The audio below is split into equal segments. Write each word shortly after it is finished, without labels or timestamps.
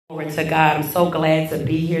Glory to God. I'm so glad to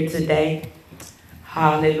be here today.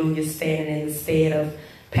 Hallelujah. Standing in the stead of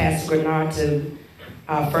Pastor Grenard to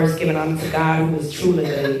first giving honor to God, who is truly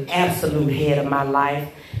the absolute head of my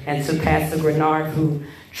life, and to Pastor Grenard, who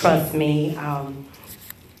trusts me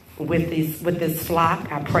with this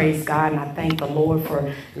flock. I praise God and I thank the Lord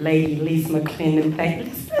for Lady Lisa McClendon.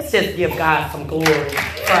 Let's just give God some glory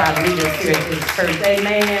for our leaders here at this church.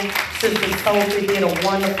 Amen. Sister Sophie did a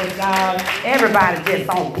wonderful job. Everybody just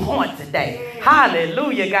on point today.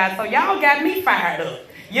 Hallelujah, God. So y'all got me fired up.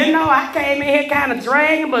 You know, I came in here kind of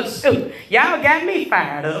dragging, but shoot, y'all got me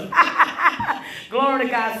fired up. Glory to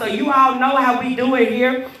God. So you all know how we do it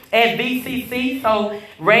here at VCC. So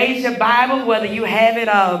raise your Bible, whether you have it,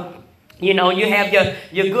 you have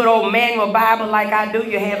your good old manual Bible like I do.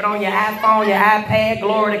 You have it on your iPhone, your iPad,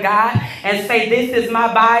 glory to God. And say, this is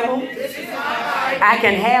my Bible. This is my Bible. I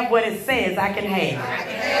can have what it says I can have. I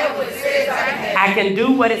can have what it says I can have. I can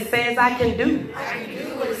do what it says I can do. I can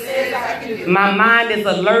do what it says I can do. My mind is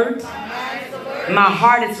alert. My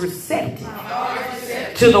heart is receptive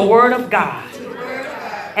to the Word of God.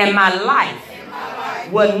 And my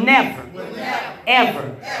life will never,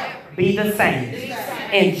 ever be the same.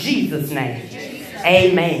 In Jesus' name.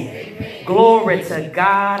 Amen. Glory to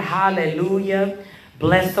God. Hallelujah.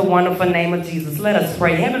 Bless the wonderful name of Jesus. Let us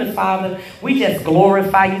pray. Heavenly Father, we just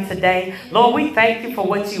glorify you today. Lord, we thank you for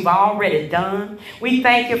what you've already done. We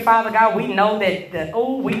thank you, Father God. We know that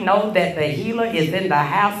the healer is in the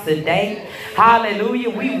house today. Hallelujah.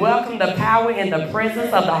 We welcome the power and the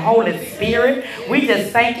presence of the Holy Spirit. We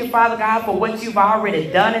just thank you, Father God, for what you've already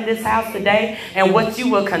done in this house today and what you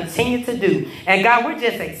will continue to do. And God, we're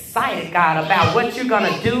just excited, God, about what you're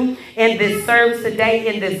going to do in this service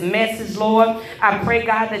today, in this message, Lord. I pray,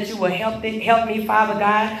 God, that you will help me, Father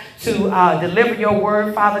God, to deliver your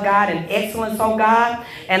word, Father God, in excellence, oh God.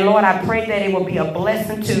 And Lord, I pray that it will be a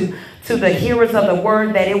blessing to the hearers of the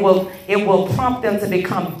word, that it will prompt them to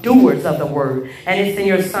become doers of the word. And it's in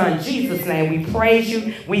your Son, Jesus' name, we praise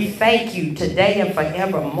you. We thank you today and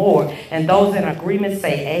forevermore. And those in agreement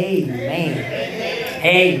say amen. Amen.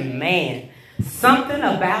 Amen. Something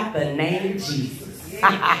about the name Jesus.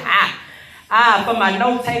 For my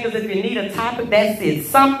note takers, if you need a topic, that's it.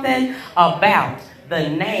 Something about the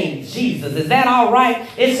name Jesus. Is that all right?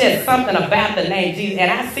 It's just something about the name Jesus.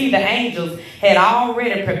 And I see the angels had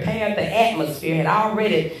already prepared the atmosphere, had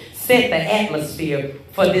already set the atmosphere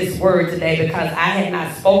for this word today, because I had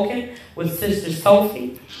not spoken with Sister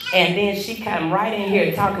Sophie. And then she came right in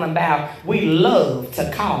here talking about we love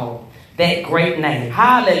to call that great name.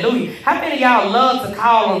 Hallelujah. How many of y'all love to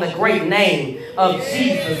call on the great name of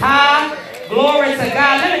Jesus? Huh? Glory to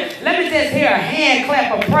God. Let me just hear a hand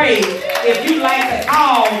clap of praise if you like to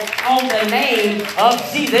call on the name of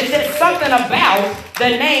Jesus. It's just something about the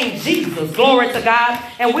name Jesus. Glory to God.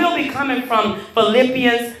 And we'll be coming from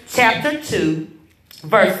Philippians chapter 2,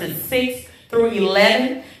 verses 6 through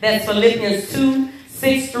 11. That's Philippians 2,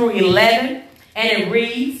 6 through 11. And it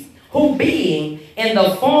reads, who being in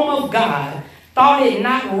the form of God, thought it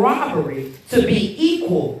not robbery to be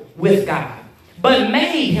equal with God, but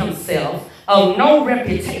made himself of no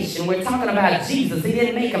reputation. We're talking about Jesus. He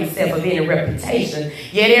didn't make himself of any reputation,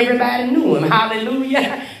 yet everybody knew him.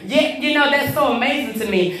 Hallelujah. Yet, that's so amazing to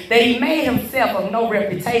me that he made himself of no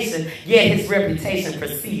reputation, yet his reputation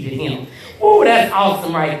preceded him. Oh, that's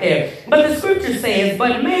awesome right there. But the scripture says,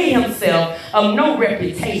 but made himself of no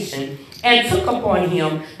reputation, and took upon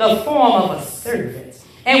him the form of a servant,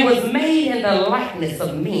 and was made in the likeness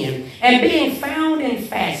of men. And being found in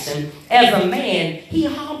fashion as a man, he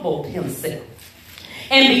humbled himself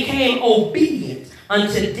and became obedient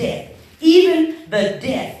unto death, even the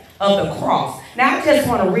death of the cross. Now, I just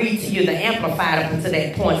want to read to you the Amplified up until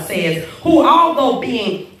that point. Says, who although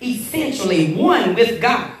being essentially one with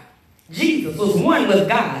God, Jesus was one with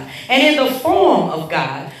God, and in the form of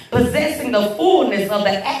God, possessing the fullness of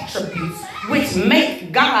the attributes which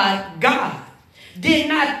make God God, did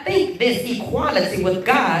not think this equality with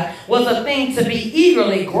God was a thing to be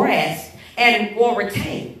eagerly grasped or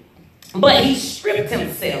retained. But he stripped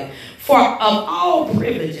himself of all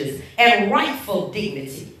privileges and rightful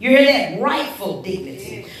dignity. You hear that? Rightful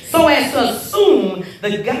dignity. So as to assume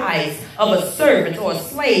the guise of a servant or a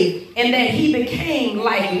slave, in that he became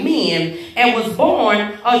like men and was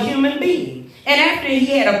born a human being. And after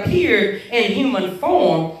he had appeared in human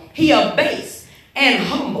form, he abased and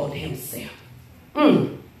humbled himself.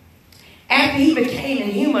 After he became in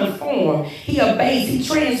human form, he abased, he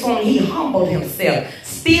transformed, he humbled himself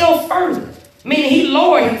still further. Meaning he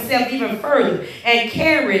lowered himself even further and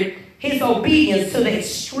carried his obedience to the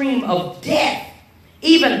extreme of death,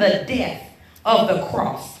 even the death of the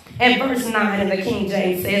cross. And verse 9 in the King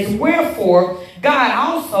James says, wherefore God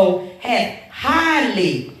also hath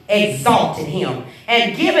highly exalted him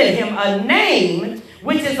and given him a name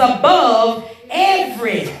which is above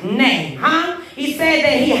every name. He said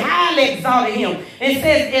that he highly exalted him. It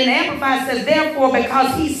says in the Amplified, says, therefore,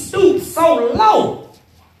 because he stooped so low,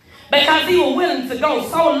 because he was willing to go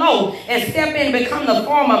so low and step in and become the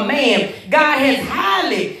form of man, God has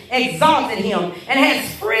highly exalted him and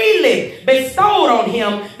has freely bestowed on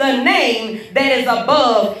him the name that is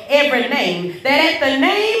above every name. That at the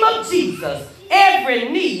name of Jesus, every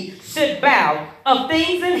knee should bow, of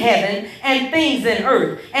things in heaven and things in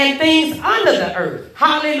earth and things under the earth.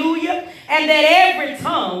 Hallelujah. And that every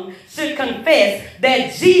tongue should confess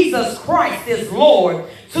that Jesus Christ is Lord,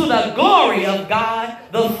 to the glory of God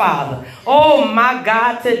the Father. Oh my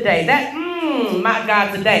God today. My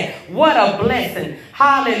God today. What a blessing.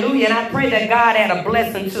 Hallelujah. And I pray that God add a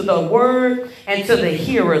blessing to the word and to the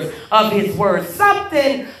hearers of his word.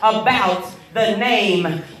 Something about the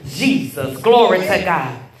name Jesus. Glory to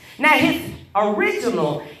God. Now his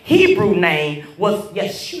original Hebrew name was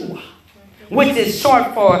Yeshua, which is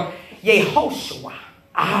short for Yehoshua.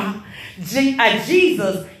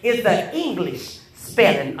 Jesus is the English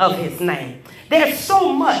spelling of his name. There's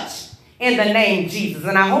so much in the name Jesus.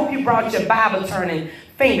 And I hope you brought your Bible turning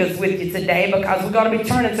fingers with you today, because we're going to be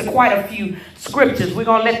turning to quite a few scriptures. We're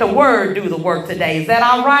going to let the word do the work today. Is that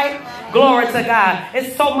all right? Glory to God.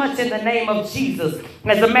 It's so much in the name of Jesus.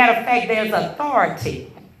 As a matter of fact, there's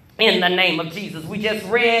authority in the name of Jesus. We just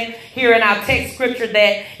read here in our text scripture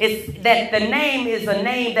that the name is a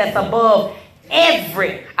name that's above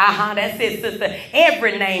every, that's it, sister,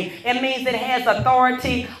 every name. It means it has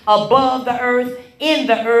authority above the earth, in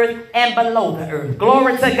the earth, and below the earth.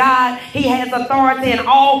 Glory to God. He has authority in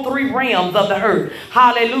all three realms of the earth.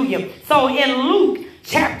 Hallelujah. So in Luke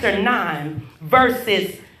chapter 9,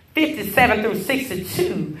 verses 57 through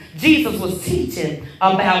 62, Jesus was teaching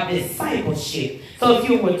about discipleship. So if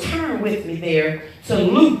you will turn with me there to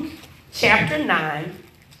Luke chapter 9.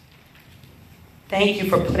 Thank you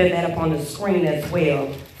for putting that up on the screen as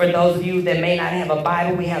well. For those of you that may not have a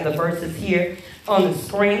Bible, we have the verses here on the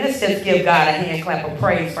screen. Let's just give God a hand clap of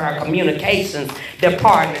praise for our communications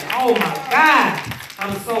department. Oh my God.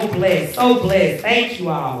 I'm so blessed. So blessed. Thank you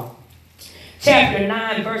all. Chapter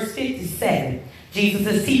 9, verse 57. Jesus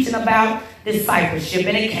is teaching about discipleship.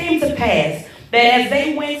 And it came to pass that as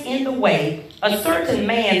they went in the way, a certain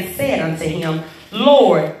man said unto him,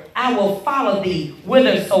 Lord, I will follow thee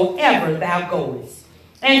whithersoever thou goest.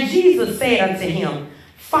 And Jesus said unto him,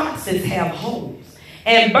 foxes have holes,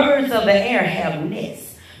 and birds of the air have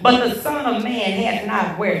nests, but the Son of Man hath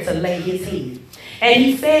not where to lay his head. And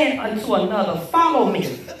he said unto another, follow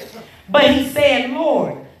me. But he said,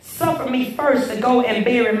 Lord, suffer me first to go and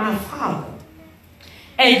bury my father.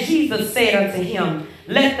 And Jesus said unto him,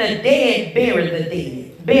 let the dead bury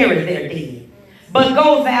their dead. But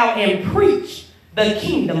go thou and preach the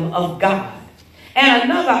kingdom of God. And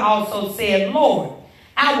another also said, Lord,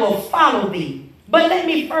 I will follow thee, but let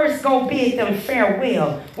me first go bid them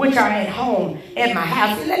farewell, which are at home at my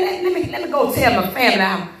house. Let me go tell my family,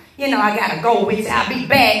 I got to go with you. I'll be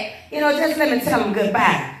back. Just let me tell them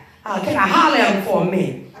goodbye. Can I holler at them for a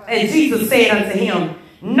minute? And Jesus said unto him,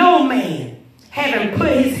 no man, having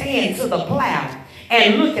put his hand to the plow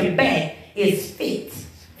and looking back, is fit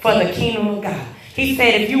for the kingdom of God. He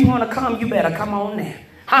said, if you want to come, you better come on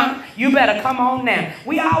now. You better come on now.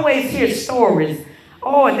 We always hear stories.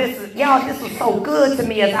 Oh, this was so good to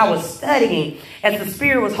me as I was studying, as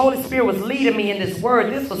the Holy Spirit was leading me in this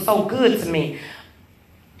word. This was so good to me.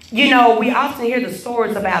 We often hear the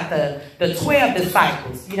stories about the 12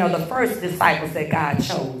 disciples, the first disciples that God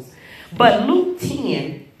chose. But Luke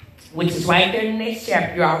 10, which is right there in the next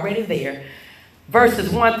chapter, you're already there, verses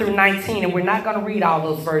 1 through 19, and we're not going to read all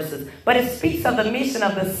those verses, but it speaks of the mission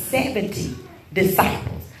of the 70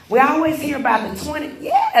 disciples. We always hear about the 20.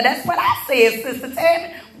 Yeah, that's what I said, Sister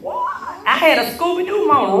Tammy. What? I had a Scooby-Doo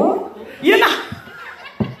moment.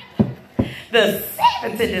 The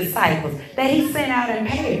 70 disciples that he sent out in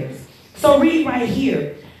pairs. So read right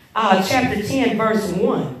here, chapter 10, verse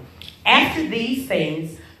 1. After these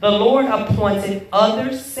things, the Lord appointed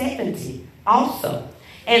other 70 also,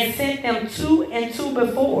 and sent them 2 and 2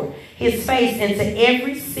 before his face into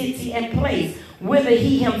every city and place whither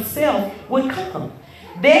he himself would come.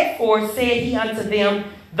 Therefore said he unto them,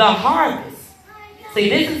 the harvest. See,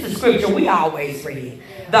 this is the scripture we always read.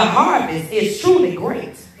 The harvest is truly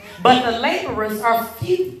great, but the laborers are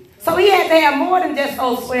few. So he had to have more than just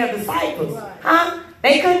those 12 disciples.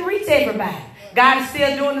 They couldn't reach everybody. God is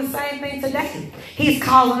still doing the same thing today. He's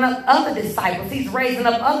calling up other disciples. He's raising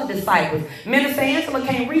up other disciples. Minister Angela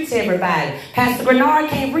can't reach everybody. Pastor Bernard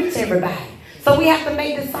can't reach everybody. So we have to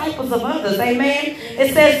make disciples of others. Amen.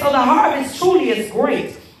 It says, so the harvest truly is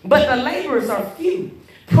great, but the laborers are few.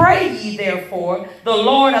 Pray ye therefore the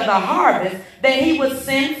Lord of the harvest that he would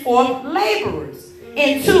send forth laborers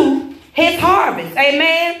into his harvest.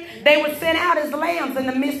 Amen. They were sent out as lambs in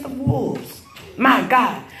the midst of wolves. My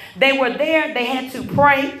God. They were there. They had to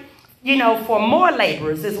pray, for more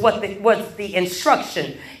laborers is what was the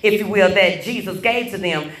instruction, if you will, that Jesus gave to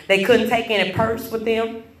them. They couldn't take any purse with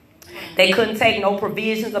them. They couldn't take no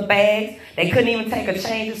provisions or bags. They couldn't even take a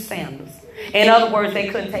change of sandals. In other words, they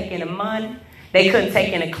couldn't take any money. They couldn't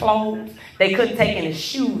take any clothes. They couldn't take any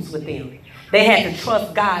shoes with them. They had to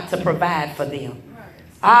trust God to provide for them.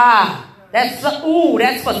 That's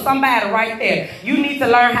for somebody right there. You need to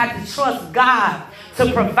learn how to trust God to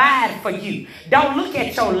provide for you. Don't look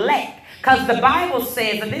at your lack. Because the Bible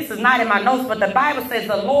says, and this is not in my notes, but the Bible says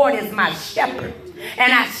the Lord is my shepherd,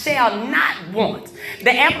 and I shall not want.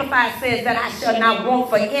 The Amplified says that I shall not want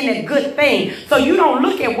for any good thing. So you don't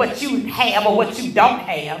look at what you have or what you don't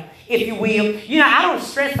have, if you will. I don't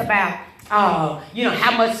stress about, how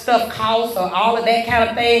much stuff costs or all of that kind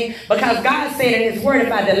of thing. Because God said in his word,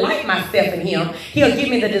 if I delight myself in him, he'll give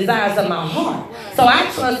me the desires of my heart. So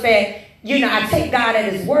I trust that, I take God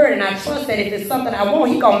at his word, and I trust that if it's something I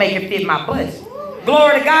want, he's going to make it fit my budget.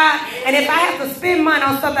 Glory to God. And if I have to spend money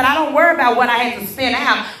on something, I don't worry about what I have to spend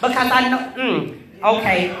out, because I know,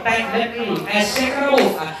 okay,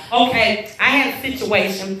 I had a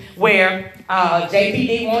situation where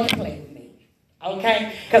JPD wanted to play with me.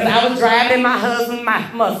 Okay, because I was driving my husband,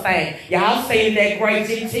 my Mustang. Y'all see that great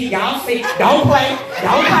GT? Y'all see? Don't play.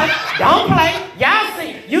 Y'all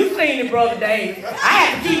see? You seen it, Brother Davis. I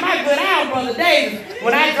had to keep my good eye on Brother Davis.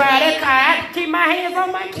 When I drive that car, I had to keep my hands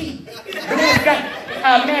on my key.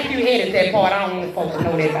 Matthew headed that part. I don't want folks to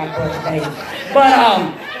know that about Brother Davis.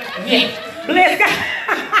 But, yeah. Bless God.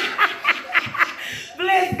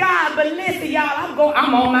 Bless God. But listen, y'all,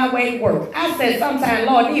 I'm on my way to work. I said sometimes,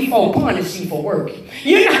 Lord, these folks punish you for working.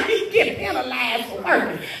 You get penalized for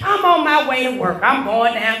working. I'm on my way to work. I'm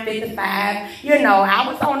going down 55.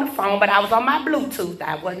 I was on the phone, but I was on my Bluetooth.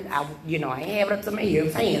 I ain't have it up to my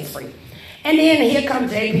ears, hands-free. And then here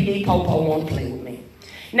comes JPD Popo want to play with me.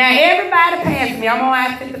 Now, everybody passed me. I'm on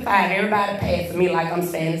I-55. Everybody passing me like I'm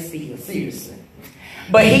standing still, seriously.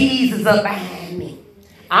 But he eases up behind me.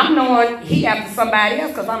 I'm knowing he after somebody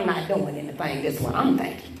else, because I'm not doing anything. That's what I'm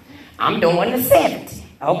thinking. I'm doing the 70,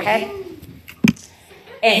 okay?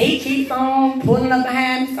 And he keeps on pulling up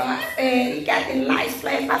behind me. So I said, he got the lights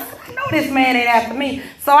flashing. I said, I know this man ain't after me.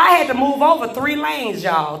 So I had to move over 3 lanes,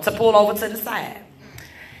 y'all, to pull over to the side.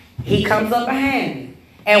 He comes up behind me.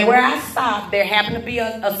 And where I stopped, there happened to be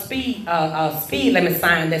a speed limit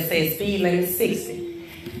sign that says speed limit 60.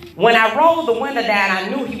 When I rolled the window down, I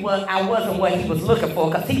knew I wasn't what he was looking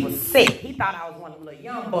for, because he was sick. He thought I was one of the little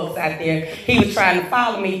young bucks out there. He was trying to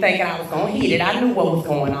follow me, thinking I was going to hit it. I knew what was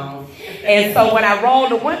going on. And so when I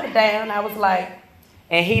rolled the window down, I was like,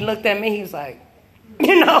 and he looked at me, he was like,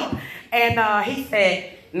 and he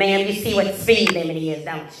said, ma'am, you see what the speed limit is,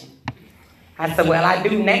 don't you? I said, well, I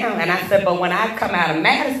do now. And I said, but when I come out of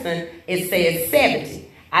Madison, it says 70.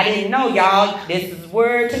 I didn't know, y'all. This is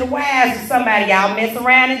word to the wise to somebody. Y'all mess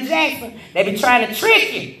around in Jackson. They be trying to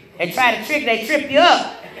trick you. They trip you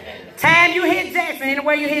up. Time you hit Jackson,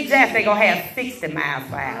 anywhere you hit Jackson, they gonna have 60 miles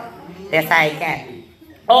per hour. That's how it got me.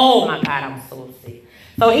 Oh my God, I'm so sick.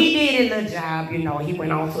 So he did his little job, he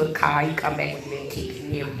went on to the car, he come back with little kicks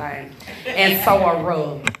and everything. And so I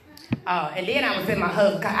rub. And then I was in my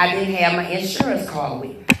husband's car. I didn't have my insurance card with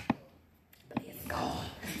me.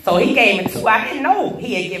 So he gave me 2. I didn't know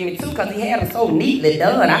he had given me 2, because he had them so neatly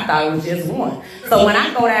done. I thought it was just 1. So when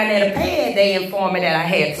I go down there to pay it, they informed me that I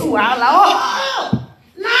had 2. I was like, oh,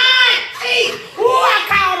 Lord, Jesus. Ooh, I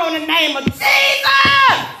called on the name of Jesus.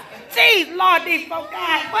 Jesus, Lord, these folks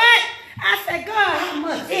died. What? I said, God, how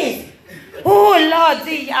much is it? Oh, Lord,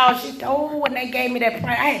 Jesus, y'all. She told, when they gave me that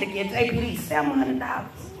price, I had to get JPD $700.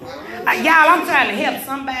 Y'all, I'm trying to help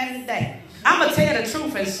somebody today. I'm going to tell the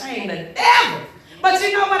truth and shame the devil. But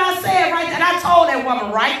you know what I said right there? And I told that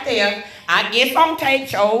woman right there, it's on tape,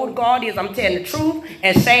 show God is, I'm telling the truth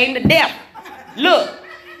and shame the devil. Look,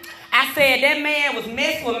 I said that man was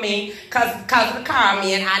messing with me because of the car I'm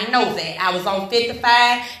in. I know that. I was on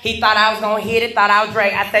 55. He thought I was going to hit it, thought I was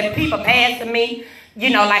dragging. I said, people passing me,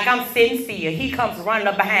 like I'm sitting still. He comes running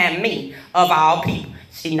up behind me, of all people.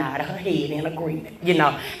 She nodded her head in agreement, And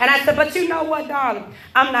I said, but you know what, darling?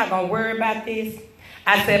 I'm not going to worry about this.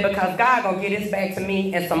 I said, because God gonna get his back to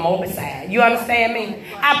me and some more beside. You understand me?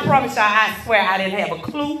 I promise y'all, I swear I didn't have a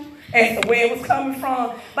clue as to where it was coming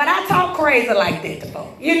from. But I talk crazy like that to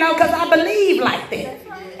folks, you know, because I believe like that.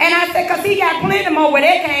 And I said, because he got plenty more where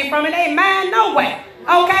that came from. It ain't mine no way.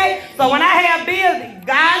 Okay? So when I have bills,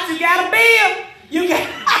 God, you got a bill. You got,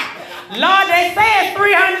 Lord, they said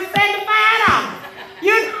 $375.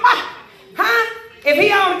 You know, huh? If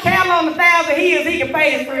he on the cattle on 1,000 hills, he can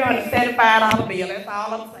pay his $375 bill. That's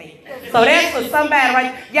all I'm saying. So that's for somebody,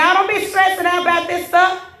 right? Y'all don't be stressing out about this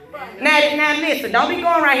stuff. Now listen, don't be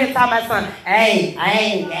going around here talking about something. Hey, I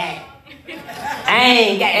ain't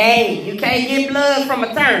got, hey, you can't get blood from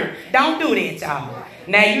a turnip. Don't do that, y'all.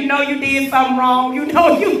 Now you know you did something wrong. You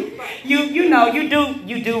know you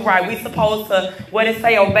do right. We supposed to, what it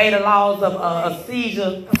say, obey the laws of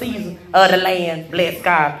Caesar of the land. Bless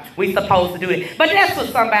God. We supposed to do it. But that's for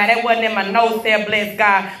somebody. That wasn't in my notes there. Bless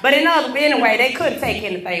God. But anyway, they couldn't take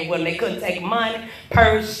anything with them. They couldn't take money,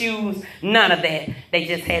 purse, shoes, none of that. They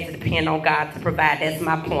just had to depend on God to provide. That's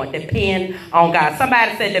my point. Depend on God.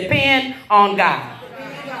 Somebody said depend on God.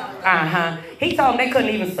 He told them they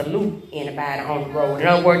couldn't even salute anybody on the road. In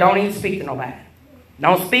other words, don't even speak to nobody.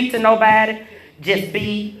 Don't speak to nobody. Just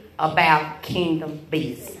be about kingdom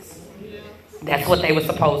business. That's what they were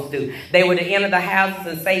supposed to do. They were to enter the houses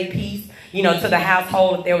and say peace, you know, to the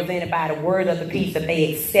household. If there was anybody word of the peace, if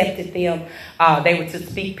they accepted them, they were to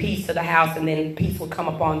speak peace to the house, and then peace would come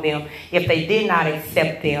upon them. If they did not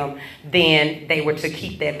accept them, then they were to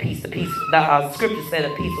keep that peace. The scripture said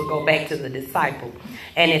the peace would go back to the disciple.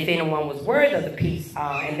 And if anyone was worthy of the peace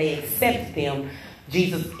and they accepted them,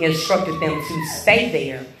 Jesus instructed them to stay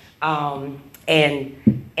there and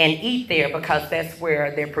eat there, because that's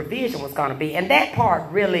where their provision was going to be. And that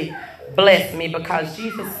part really blessed me, because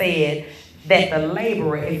Jesus said that the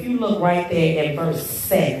laborer, if you look right there in verse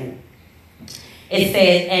 7, it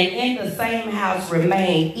says, and in the same house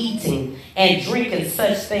remain eating and drinking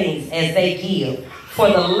such things as they give, for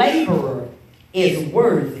the laborer is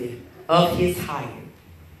worthy of his hire.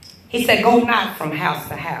 He said, go not from house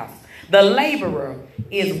to house. The laborer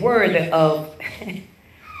is worthy of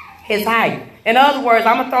his hire. In other words,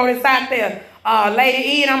 I'm going to throw this out there. Lady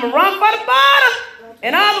E, and I'm going to run for the bottom.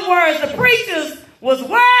 In other words, the preachers was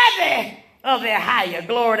worthy of their hire.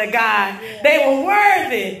 Glory to God. They were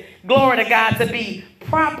worthy, glory to God, to be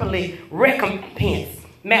properly recompensed.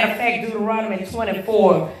 Matter of fact, Deuteronomy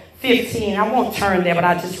 24:15. I won't turn there, but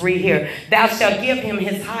I'll just read here. Thou shalt give him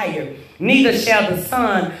his hire. Neither shall the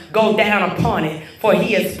sun go down upon it, for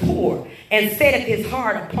he is poor, and setteth his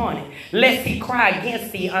heart upon it, lest he cry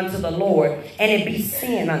against thee unto the Lord, and it be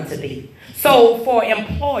sin unto thee. So for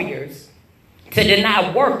employers to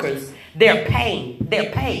deny workers their pay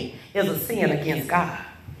is a sin against God.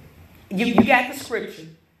 You got the scripture.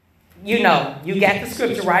 You know, you got the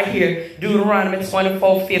scripture right here, Deuteronomy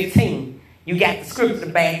 24:15. You got the scripture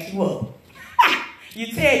to back you up. You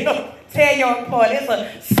tell your employer it's a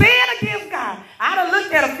sin against God. I done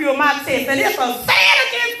looked at a few of my texts, and it's a sin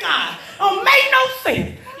against God. Don't make no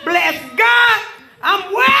sense. Bless God.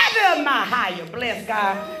 I'm worthy of my hire. Bless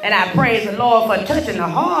God. And I praise the Lord for touching the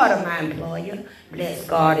heart of my employer. Bless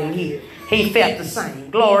God. And he felt the same.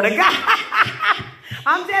 Glory to God.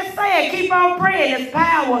 I'm just saying, keep on praying. This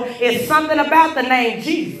power is something about the name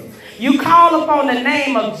Jesus. You call upon the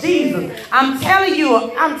name of Jesus. I'm telling you,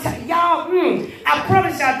 y'all, I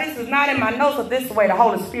promise y'all this is not in my notes, but this is the way the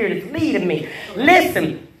Holy Spirit is leading me.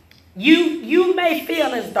 Listen, you may feel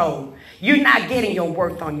as though you're not getting your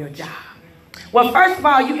worth on your job. Well, first of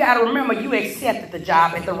all, you got to remember you accepted the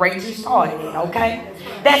job at the rate you started in, okay?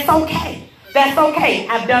 That's okay. That's okay.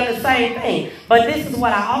 I've done the same thing. But this is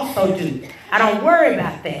what I also do. I don't worry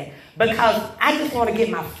about that, because I just want to get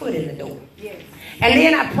my foot in the door. Yes. And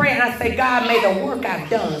then I pray and I say, God, may the work I've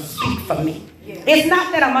done speak for me. Yes. It's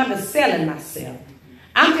not that I'm underselling myself.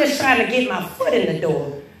 I'm just trying to get my foot in the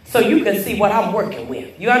door so you can see what I'm working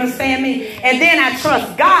with. You understand me? And then I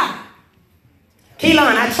trust God.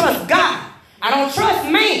 Keelan, I trust God. I don't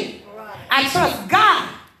trust man. I trust God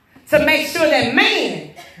to make sure that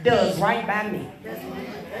man does right by me.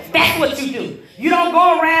 That's what you do. You don't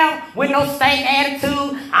go around with no stank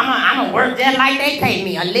attitude. I'm going to work just like they pay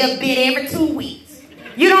me, a little bit every 2 weeks.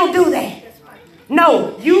 You don't do that.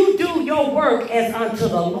 No, you do your work as unto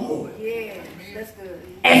the Lord. Yeah, that's good.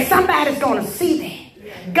 And somebody's going to see that.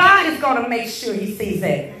 God is going to make sure he sees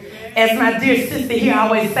that. As my dear sister here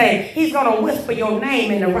always say, he's going to whisper your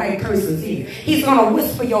name in the right person's ear. He's going to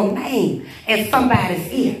whisper your name in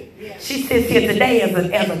somebody's ear. She sits here today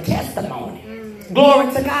as a testimony.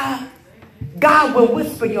 Glory to God. God will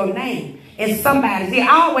whisper your name in somebody's ear.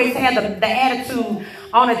 I always had the attitude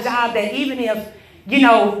on a job that even if you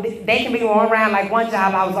know, they can be going around like one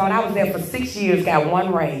job I was there for 6 years, got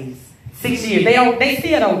one raise. 6 years. They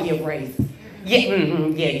still don't give raises. Yeah,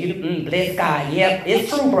 bless God. Yep, it's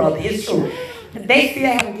true, brother. It's true. They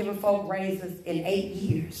still haven't given folk raises in 8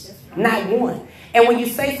 years. Not one. And when you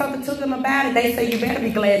say something to them about it, they say you better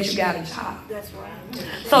be glad you got a job. That's right.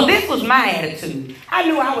 So this was my attitude. I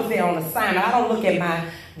knew I was there on assignment. I don't look at my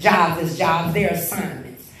jobs as jobs. They're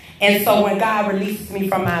assignments. And so when God releases me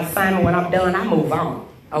from my assignment, when I'm done, I move on.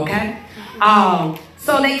 Okay?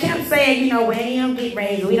 So they kept saying, you know, well, they don't get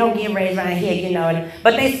raised. We don't get raised around here, you know.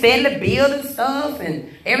 But they steadily building stuff. And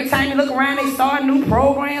every time you look around, they start new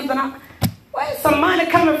programs. And where's some money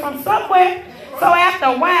coming from somewhere? So after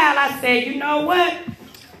a while, I said, you know what?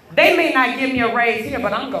 They may not give me a raise here,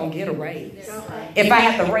 but I'm going to get a raise. If I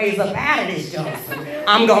have to raise up out of this Johnson,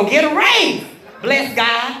 I'm going to get a raise. Bless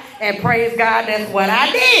God and praise God, that's what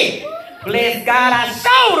I did. Bless God, I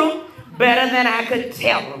showed them better than I could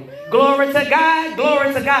tell them. Glory to God,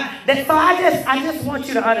 glory to God. So I just want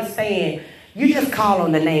you to understand, you just call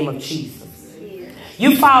on the name of Jesus.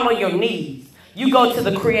 You fall on your knees. You go to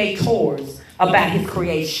the creators about his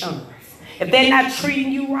creation. If they're not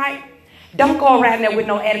treating you right, don't go around there with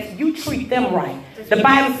no attitude. You treat them right. The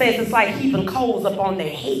Bible says it's like heaping coals up on their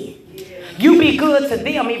head. You be good to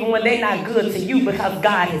them even when they're not good to you because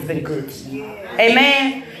God has been good to you.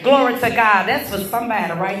 Amen. Glory to God. That's for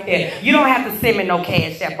somebody right there. You don't have to send me no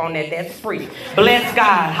cash app on that. That's free. Bless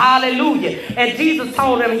God. Hallelujah. And Jesus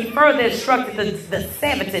told them, he further instructed the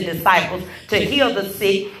 70 disciples to heal the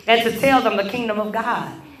sick and to tell them the kingdom of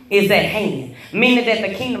God is at hand. Meaning that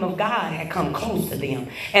the kingdom of God had come close to them.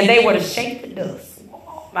 And they were to shake the dust.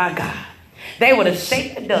 Oh, my God. They were to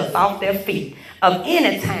shake the dust off their feet of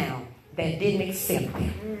any town that didn't accept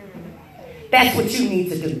them. That's what you need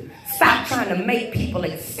to do. Stop trying to make people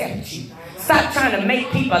accept you. Stop trying to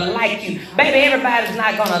make people like you. Baby, everybody's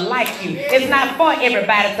not going to like you. It's not for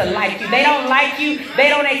everybody to like you. They don't like you. They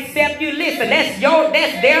don't accept you. Listen, that's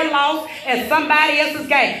their loss and somebody else's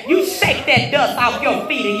gain. You shake that dust off your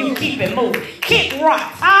feet and you keep it moving. Kick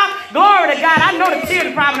rocks, huh? Glory to God. I know the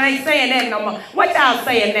children probably ain't saying that no more. What y'all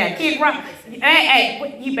saying now? Kick rocks?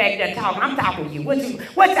 Hey, you back there talking. I'm talking to you. What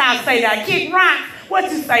y'all say now? Kick rocks?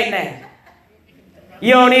 What you say now?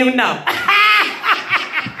 You don't even know.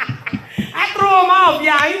 I threw him off,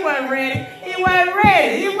 y'all. He wasn't ready.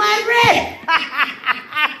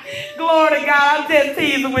 Glory to God. I'm just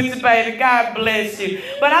teasing with you, baby. God bless you.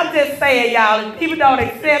 But I'm just saying, y'all, if people don't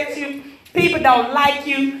accept you, people don't like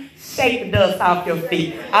you, shake the dust off your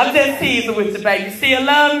feet. I'm just teasing with you, baby. You still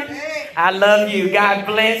love me? I love you. God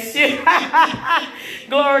bless you.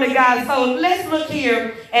 Glory to God. So let's look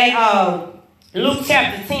here at Luke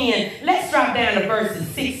chapter 10. Let's drop down to verses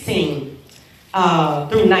 16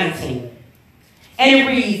 through 19. And it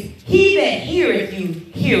reads, he that heareth you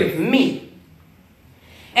heareth me.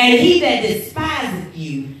 And he that despiseth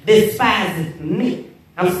you despiseth me.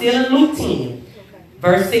 I'm still in Luke 10,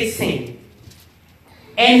 verse 16.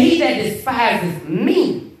 And he that despiseth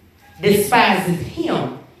me despiseth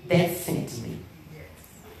him that sent me.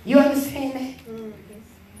 You understand that?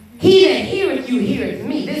 He that heareth you heareth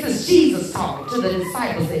me. This is Jesus talking to the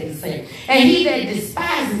disciples that he sent. And he that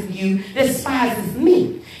despises you despises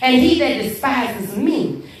me. And he that despises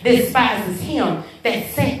me despises him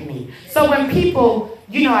that sent me. So when people,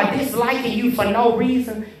 are disliking you for no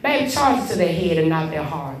reason, baby, charge it to their head and not their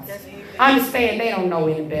hearts. Understand they don't know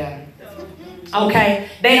any better. Okay?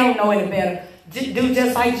 They don't know any better. Do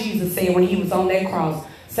just like Jesus said when he was on that cross.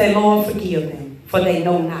 Say, Lord, forgive them, for they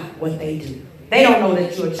know not what they do. They don't know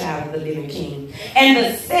that you're a child of the living King. And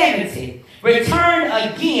the 70 returned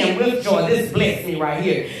again with joy. This blessed me right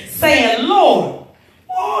here. Saying, Lord,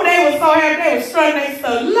 oh, they were so happy. They were struggling. They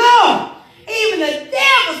said, Lord, even the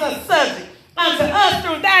devils are subject unto us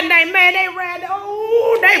through thy name. Man, they ran.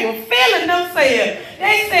 Oh, they were feeling themselves.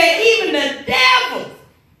 They said, even the devils,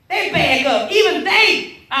 they back up. Even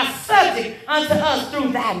they are subject unto us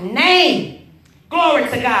through thy name. Glory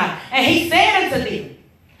to God. And he said unto them,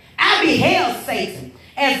 I beheld Satan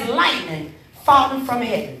as lightning falling from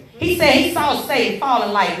heaven. He said he saw Satan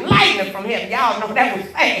falling like lightning from heaven. Y'all know that was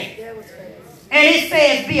fast. And it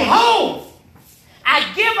says, behold,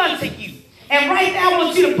 I give unto you. And right there, I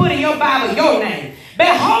want you to put in your Bible your name.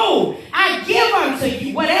 Behold, I give unto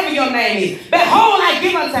you, whatever your name is. Behold, I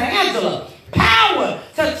give unto Angela power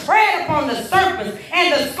to tread upon the serpents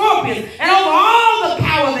and the scorpions and over all the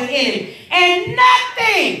power of the enemy. And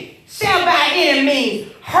nothing shall by any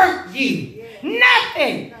means hurt you.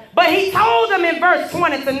 Nothing. But he told them in verse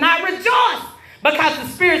 20 to not rejoice because the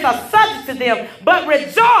spirits are subject to them, but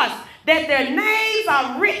rejoice that their names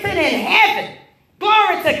are written in heaven.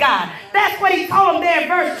 Glory Glory to God. That's what he told them there in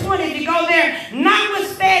verse 20. If you go there,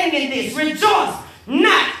 notwithstanding in this, rejoice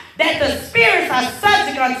not that the spirits are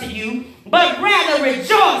subject unto you, but rather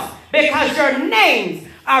rejoice because your names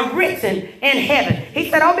are written in heaven. He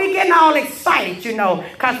said, don't be getting all excited,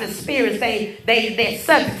 because the spirits, they're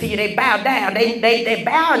subject to you. They bow down. They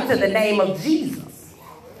bow into the name of Jesus.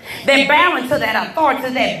 They're bowing to that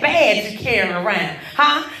authority, that badge you're carrying around.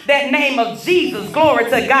 That name of Jesus. Glory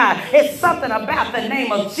to God. It's something about the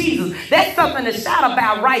name of Jesus. That's something to shout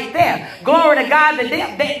about right there. Glory to God.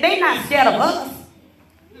 They're not scared of us.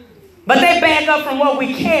 But they back up from what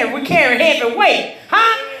we carry. We carry heavy weight.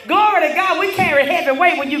 Glory to God. We carry heavy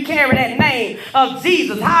weight when you carry that name of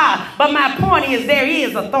Jesus. But my point is there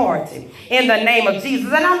is authority in the name of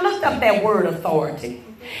Jesus. And I looked up that word authority.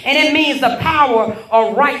 And it means the power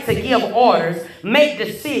or right to give orders, make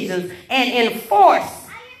decisions, and enforce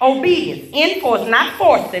obedience. Enforce, not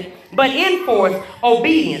force it, but enforce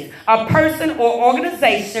obedience. A person or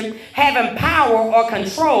organization having power or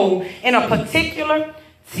control in a particular,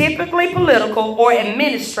 typically political or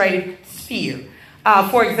administrative sphere.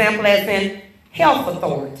 For example, as in health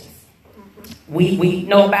authorities. We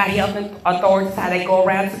know about health authorities, how they go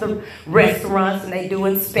around to the restaurants and they do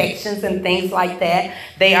inspections and things like that.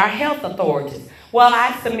 They are health authorities. Well,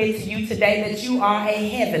 I submit to you today that you are a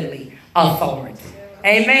heavenly authority.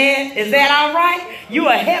 Amen. Is that all right? You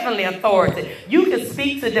are a heavenly authority. You can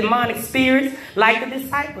speak to demonic spirits like the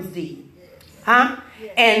disciples did.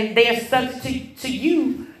 And they're subject to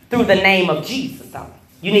you through the name of Jesus, though.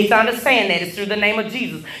 You need to understand that it's through the name of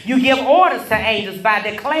Jesus. You give orders to angels by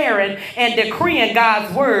declaring and decreeing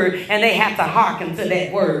God's word, and they have to hearken to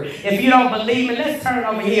that word. If you don't believe me, let's turn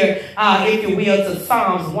over here, if you will, to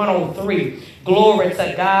Psalms 103. Glory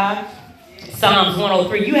to God. Psalms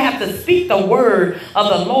 103. You have to speak the word of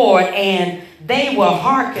the Lord, and they will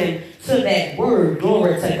hearken to that word.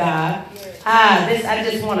 Glory to God. I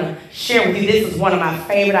just want to share with you. This is one of my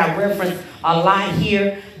favorite. I reference a lot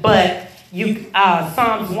here, but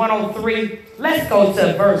Psalms 103. Let's go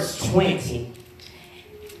to verse 20.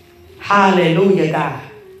 Hallelujah, God.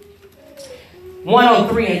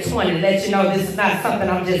 103 and 20. Let you know this is not something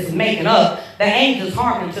I'm just making up. The angels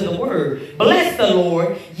hearken to the word. Bless the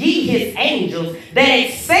Lord, ye his angels that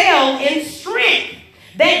excel in strength,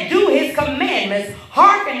 that do his commandments,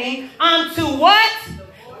 hearkening unto what?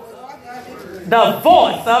 The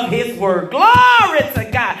voice of his word. Glory to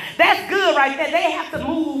God. That's good right there. They have to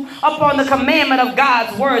move upon the commandment of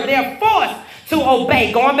God's word. They're forced to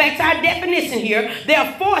obey. Going back to our definition here,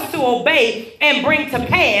 they're forced to obey and bring to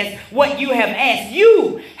pass what you have asked.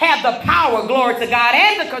 You have the power, glory to God,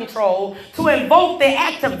 and the control to invoke the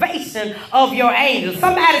activation of your angels.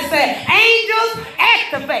 Somebody said, angels,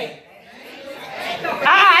 activate.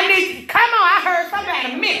 Come on, I heard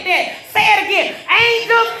somebody admit that. Say it again.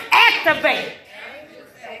 Angels, activate.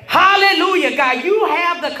 Hallelujah, God. You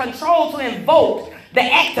have the control to invoke the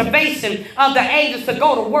activation of the angels to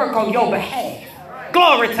go to work on your behalf.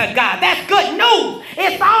 Glory to God. That's good news.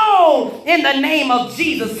 It's all in the name of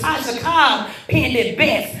Jesus. Tasha Cobb penned it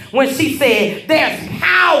best when she said, there's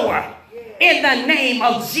power in the name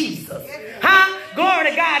of Jesus. Glory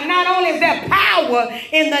to God. Not only is there power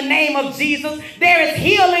in the name of Jesus, there is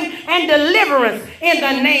healing and deliverance in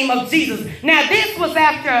the name of Jesus. Now, this was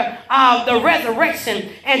after the resurrection,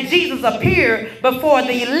 and Jesus appeared before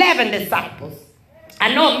the 11 disciples.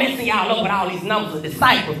 I know I'm messing y'all up with all these numbers of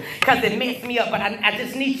disciples because it messed me up, but I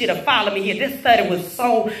just need you to follow me here. This study was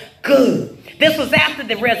so good. This was after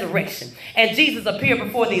the resurrection, and Jesus appeared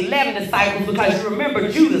before the 11 disciples because you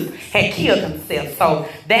remember Judas had killed himself, so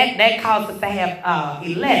that caused us to have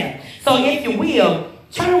 11. So if you will,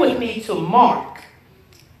 turn with me to Mark.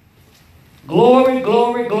 Glory,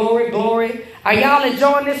 glory, glory, glory. Are y'all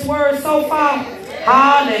enjoying this word so far?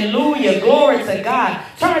 Hallelujah. Glory to God.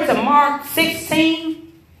 Turn to Mark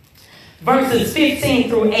 16, verses 15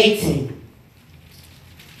 through 18.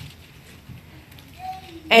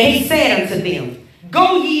 And he said unto them,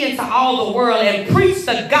 go ye into all the world and preach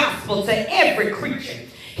the gospel to every creature.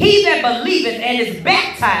 He that believeth and is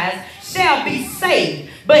baptized shall be saved,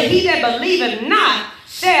 but he that believeth not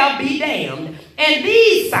shall be damned. And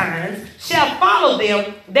these signs shall follow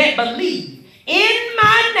them that believe. In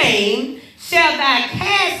my name shall thou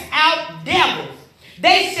cast out devils.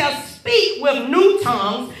 They shall speak with new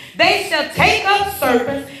tongues. They shall take up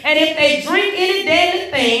serpents. And if they drink any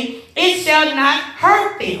deadly thing, it shall not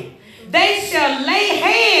hurt them. They shall lay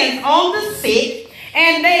hands on the sick,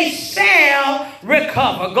 and they shall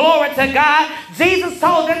recover. Glory to God. Jesus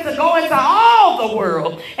told them to go into all the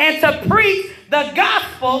world and to preach the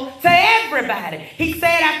gospel to everybody. He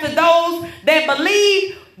said after those that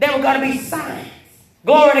believed, there were going to be signs.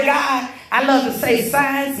 Glory to God. I love to say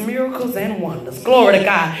signs, miracles, and wonders. Glory to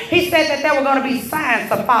God. He said that there were going to be signs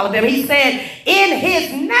to follow them. He said, in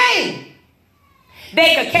his name,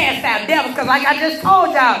 they could cast out devils. Because like I just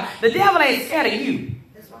told y'all, the devil ain't scared of you.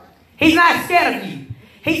 He's not scared of you.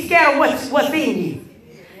 He's scared of what's in you.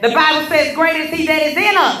 The Bible says, greater is he that is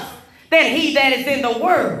in us than he that is in the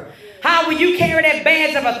world. How will you carry that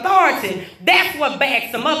badge of authority? That's what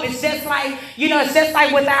backs them up. It's just like, it's just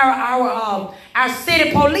like with our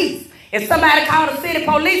city police. If somebody called the city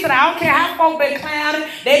police, and I don't care how folk been clowning,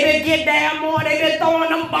 they been getting down more, they been throwing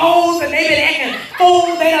them bowls, and they been acting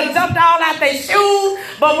fools, they done jumped all out their shoes.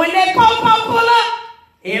 But when that po-po pull up,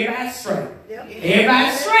 everybody's straight.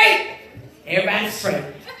 Everybody's straight. Everybody's straight.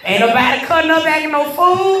 Ain't nobody cutting up acting no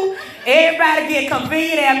fool. Everybody get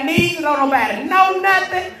convenient amnesia. Don't nobody know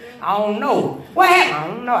nothing. I don't know. What happened? I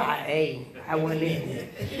don't know. I wasn't in there.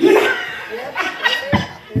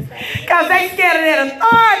 Because they scared of that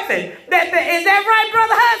authority. Is that right,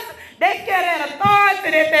 Brother Hudson? They scared of that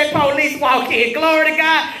authority that police walk in. Glory to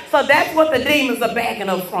God. So that's what the demons are backing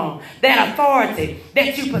up from. That authority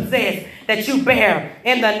that you possess, that you bear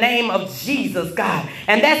in the name of Jesus, God.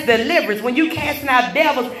 And that's deliverance. When you casting out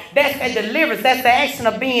devils, that's that deliverance. That's the action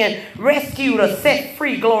of being rescued or set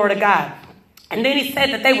free. Glory to God. And then he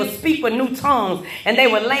said that they would speak with new tongues and they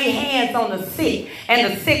would lay hands on the sick and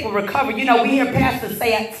the sick will recover. We hear pastors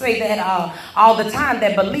say that all the time,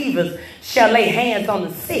 that believers shall lay hands on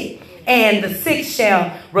the sick and the sick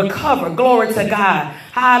shall recover. Glory to God.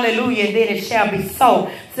 Hallelujah. And then it shall be so.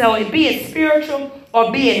 So be it spiritual or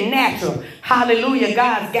be it natural. Hallelujah.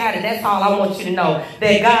 God's got it. That's all I want you to know.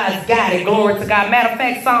 That God's got it. Glory to God. Matter of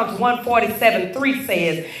fact, Psalms 147:3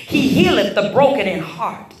 says, he healeth the broken in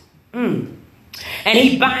heart. And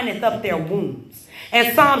he bindeth up their wounds.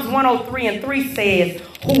 And Psalms 103:3 says,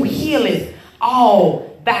 who healeth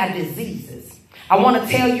all thy diseases. I want to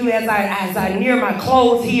tell you as I near my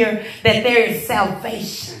close here that there is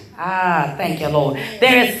salvation. Thank you, Lord.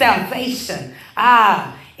 There is salvation.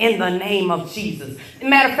 In the name of Jesus.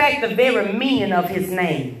 Matter of fact, the very meaning of his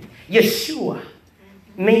name, Yeshua,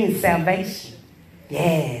 means salvation.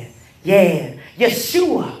 Yeah.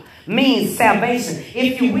 Yeshua means salvation.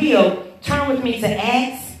 If you will, turn with me to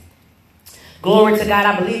Acts. Glory to God.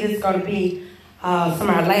 I believe it's going to be some of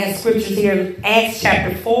our last scriptures here. Acts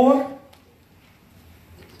chapter 4.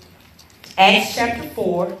 Acts chapter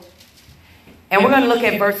 4. And we're going to look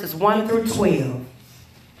at verses 1 through 12.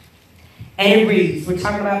 And it reads, we're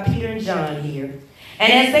talking about Peter and John here.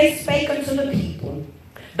 And as they spake unto the people,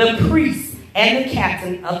 the priests and the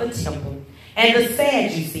captain of the temple and the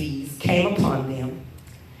Sadducees came upon them,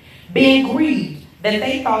 being grieved that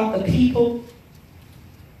they taught the people,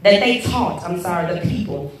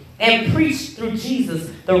 and preached through Jesus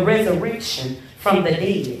the resurrection from the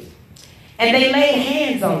dead. And they laid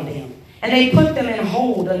hands on them, and they put them in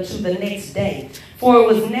hold unto the next day, for it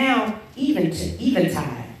was now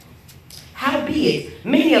eventide. Howbeit,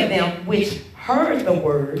 many of them which heard the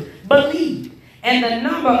word believed, and the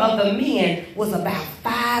number of the men was about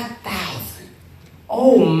 5,000.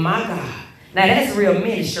 Oh my God. Now that's real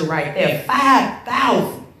ministry right there.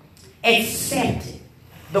 5,000 accepted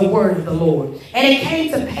the word of the Lord. And it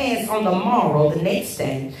came to pass on the morrow, the next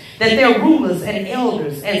day, that their rulers and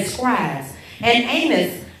elders and scribes, and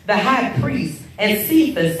Annas the high priest, and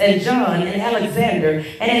Cephas, and John, and Alexander,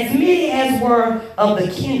 and as many as were of the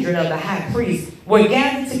kindred of the high priest, were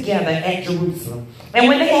gathered together at Jerusalem. And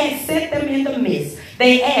when they had set them in the midst,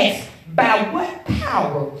 they asked, by what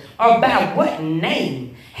power or by what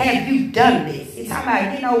name have you done this? He's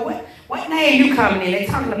talking about, what name you coming in? They're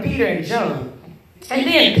talking to Peter and John. And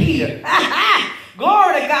then Peter,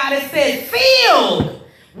 glory to God, it says, filled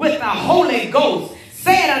with the Holy Ghost,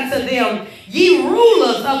 said unto them, ye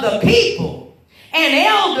rulers of the people and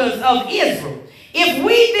elders of Israel, if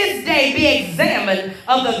we this day be examined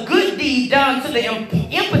of the good deed done to the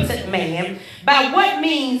impotent man, by what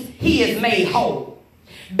means he is made whole,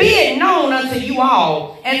 be it known unto you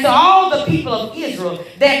all and to all the people of Israel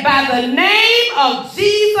that by the name of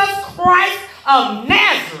Jesus Christ of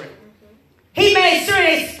Nazareth, he made sure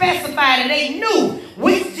they specified and they knew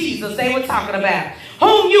which Jesus they were talking about,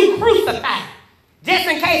 whom you crucified, just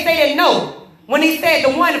in case they didn't know. When he said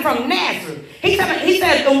the one from Nazareth, he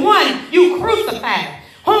said the one you crucified,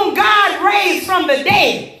 whom God raised from the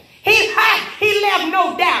dead. He left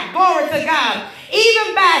no doubt. Glory to God.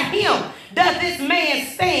 Even by him does this man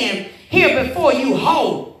stand here before you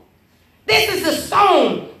whole. This is the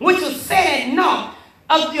stone which was set at naught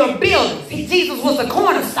of your buildings. Jesus was the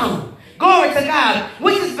cornerstone. Glory to God,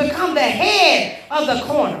 which has become the head of the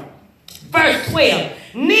corner. Verse 12.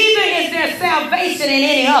 Neither is there salvation in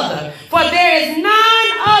any other, for there is none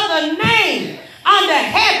other name under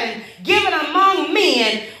heaven given among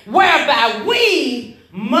men whereby we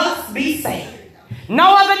must be saved.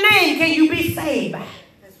 No other name can you be saved by.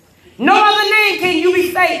 No other name can you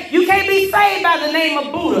be saved. You can't be saved by the name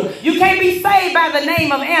of Buddha. You can't be saved by the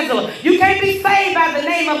name of Angela. You can't be saved by the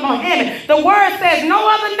name of Mohammed. The word says no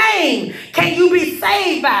other name can you be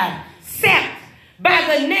saved by except by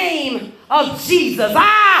the name of Jesus.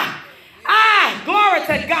 Glory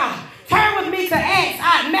to God. Turn with me to Acts.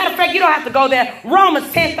 Matter of fact, you don't have to go there.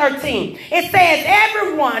 Romans 10:13. It says,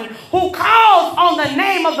 everyone who calls on the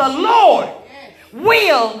name of the Lord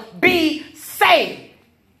will be saved.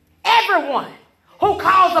 Everyone who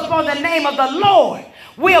calls upon the name of the Lord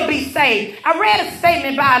will be saved. I read a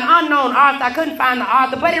statement by an unknown author. I couldn't find the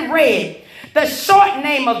author, but it read, the short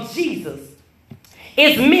name of Jesus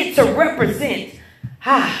is meant to represent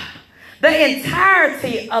the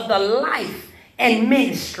entirety of the life and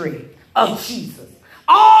ministry of Jesus.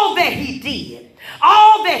 All that he did,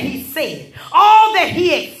 all that he said, all that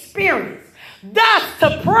he experienced. Thus,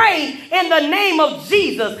 to pray in the name of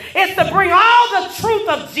Jesus is to bring all the truth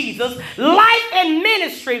of Jesus, life and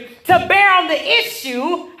ministry, to bear on the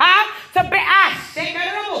issue,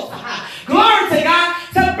 glory to God,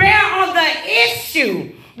 to bear on the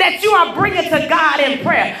issue that you are bringing to God in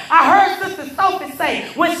prayer. I heard Sister Sophie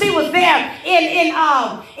say when she was there in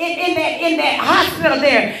that hospital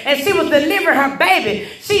there, and she was delivering her baby,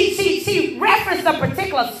 she referenced a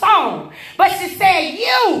particular song, but she said,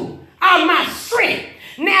 "You are my strength."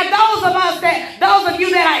 Now, those of you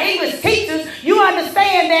that are English teachers, you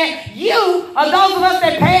understand that you, or those of us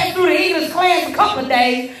that passed through the English class a couple of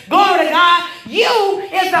days, glory to God, you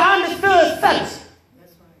is the understood subject.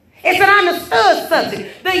 It's an understood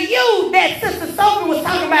subject. The you that Sister Sophie was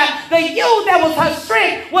talking about, the you that was her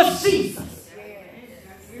strength was Jesus.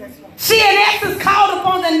 She in essence called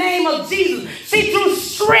upon the name of Jesus. She drew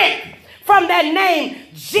strength from that name,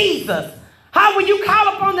 Jesus. How when you call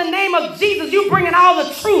upon the name of Jesus, you bringing all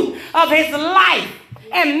the truth of his life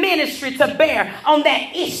and ministry to bear on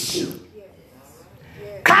that issue.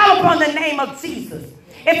 Call upon the name of Jesus.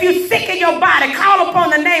 If you're sick in your body, call upon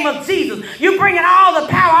the name of Jesus. You're bringing all the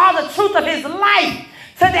power, all the truth of his life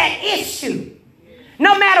to that issue.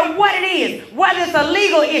 No matter what it is, whether it's a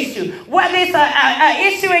legal issue, whether it's an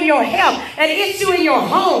issue in your health, an issue in your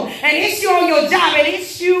home, an issue on your job, an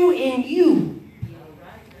issue in you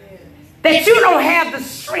that you don't have the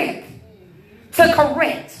strength to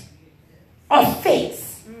correct or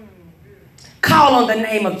fix, call on the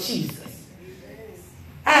name of Jesus.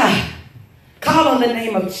 Call on the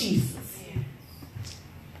name of Jesus.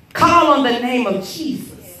 Call on the name of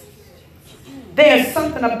Jesus. There's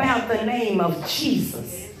something about the name of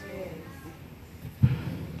Jesus.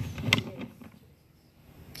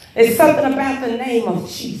 There's something about the name of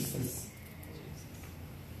Jesus.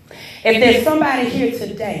 If there's somebody here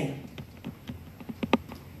today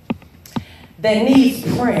that needs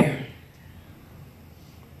prayer,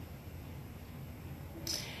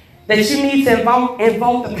 that you need to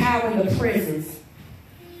invoke the power and the presence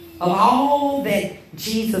of all that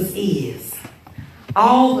Jesus is,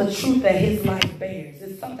 all the truth that his life bears.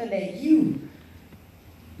 It's something that you've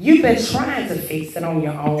been trying to fix it on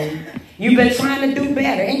your own. You've been trying to do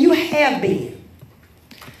better, and you have been.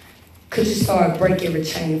 Could you start break every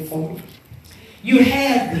chain for me? You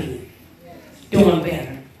have been doing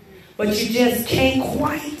better, but you just can't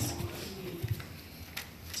quite.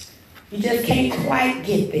 You just can't quite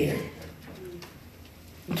get there.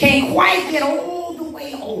 You can't quite get all the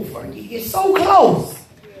way over. You're so close,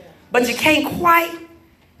 but you can't quite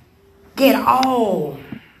get all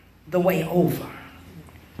the way over.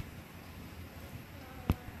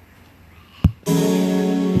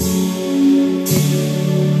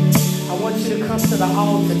 I want you to come to the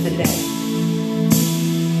altar today.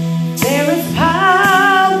 There is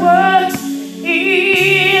power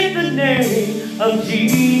in the name of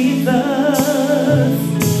Jesus.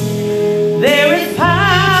 There is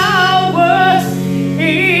power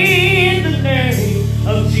in the name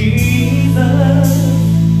of Jesus.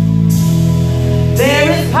 There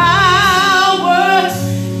is power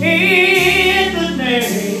in the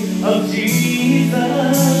name of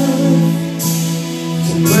Jesus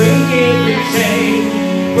to break every chain,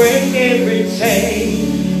 break every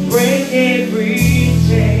chain, break every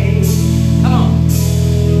chain. Come on.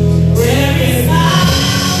 There is power.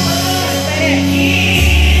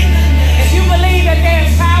 If you believe that there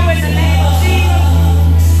is power in the name of Jesus,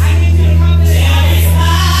 I need you to come to the altar. There is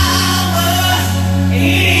power. If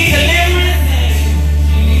you need deliverance,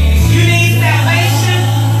 you need salvation,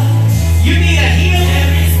 you need a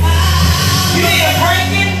healing, you need a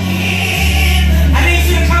breaking, I need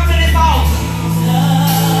you to come to this altar.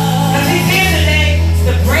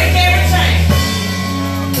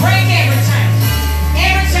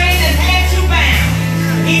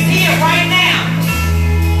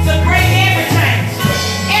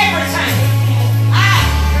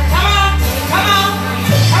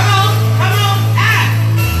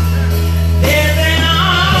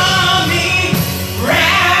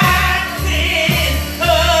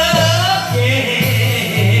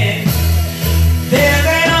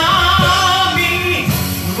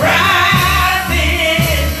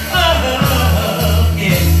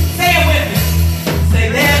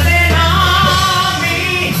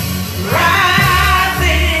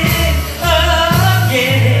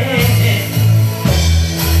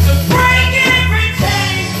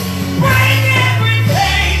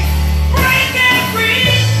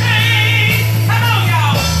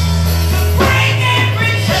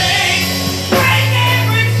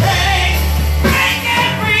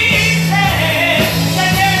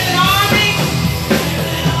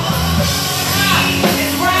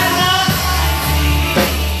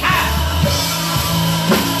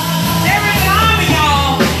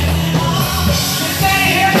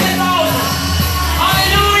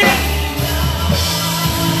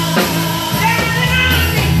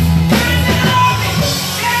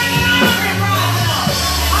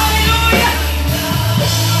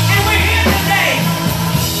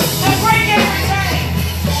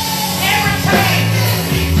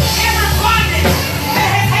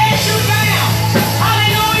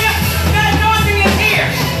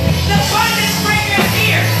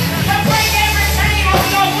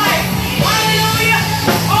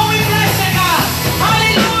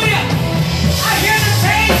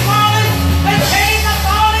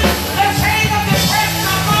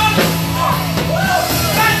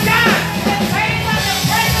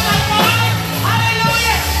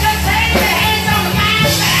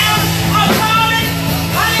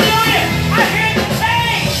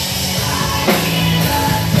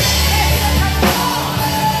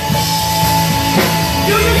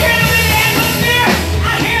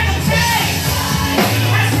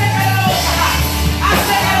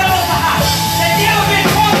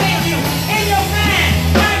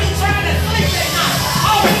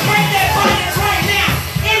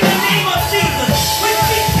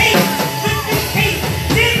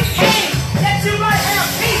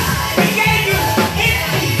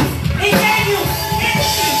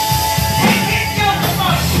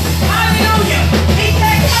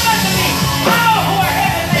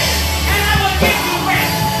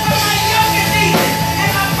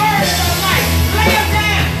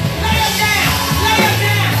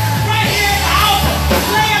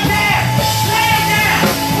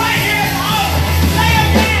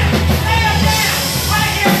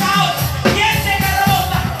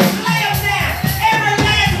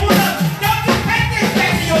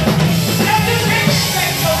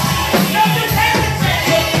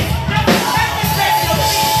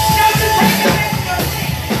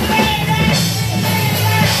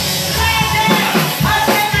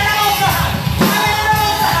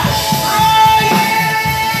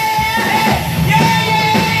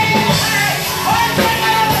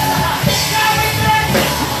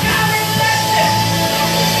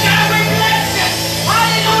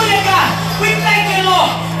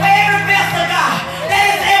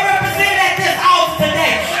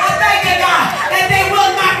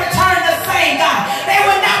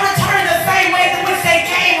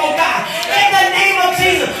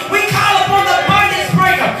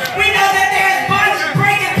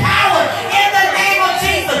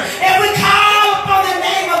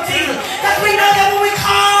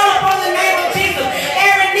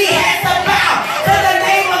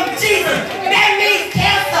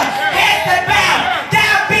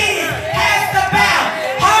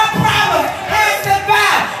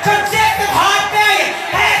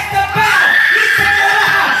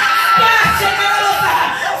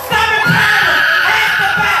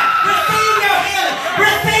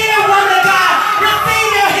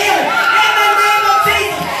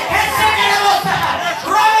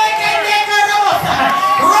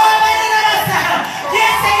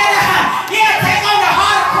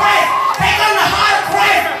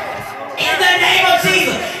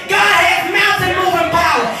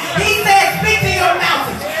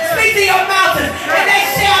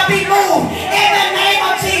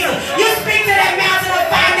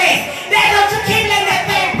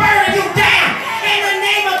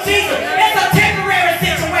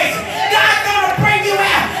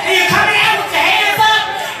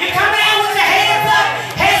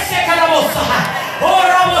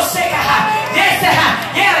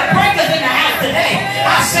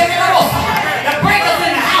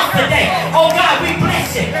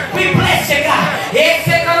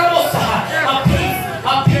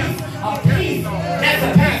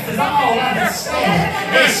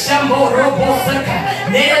 I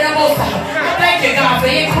thank you, God,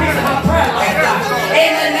 for increasing her prayer life, God.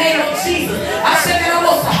 In the name of Jesus. I said,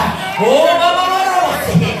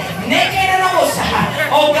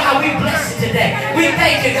 oh God, we bless you today. We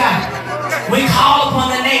thank you, God. We call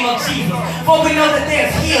upon the name of Jesus, for we know that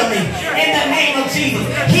there's healing in the name of Jesus.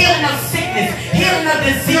 Healing of sickness, healing of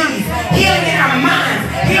disease, healing in our minds,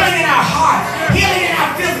 healing in our hearts, healing in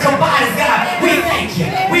our physical bodies, God. We thank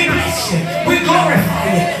you. We bless you. We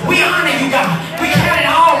glorify you. We honor you, God. We count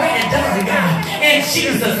it already done, God. In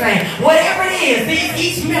Jesus' name. Whatever it is,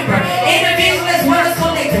 each member, individually as well as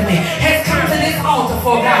collectively, has come to this altar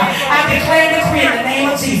for God. I declare and decree in the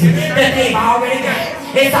name of Jesus that they've already got it.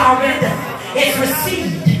 It's already done. It's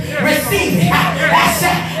received. Receive it. That's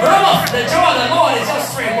it. The joy of the Lord is your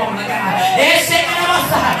strength, woman of God.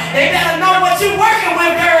 They better know what you're working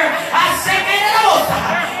with, girl.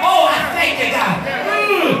 Oh, I thank you, God.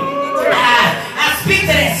 I speak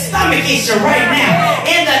to that stomach issue right now.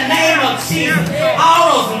 In the name of Jesus.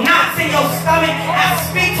 All those knots in your stomach, I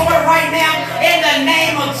speak to it right now. In the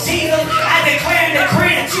name of Jesus. I declare and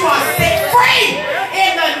decree that you are set free.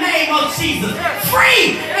 In the name of Jesus.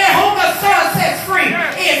 Free. And whom the Son sets free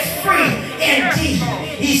is free indeed.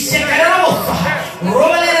 He's shaking it off.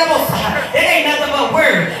 It ain't nothing but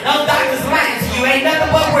word. No doctors lying to you. Ain't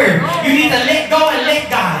nothing but word. You need to let go and let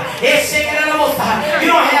God. It's shaking it off. You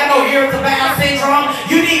don't have no irritable bowel syndrome.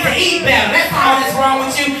 You need to eat better. That's all that's wrong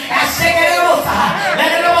with you. I shake it off.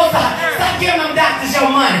 Let it off. Stop giving them doctors your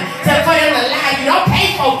money for them to lie to you. Don't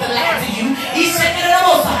pay folks to lie to you. He's shaking it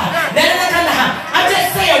off. I'm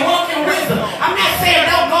just saying, walk in wisdom. I'm not saying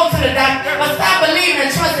don't go to the doctor, but stop believing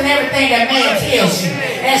and trusting everything that man tells you.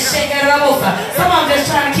 And shake it off. Some of them just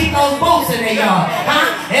trying to keep those boots in their yard.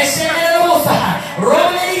 And shake it off.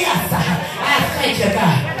 Roll it up. I thank you,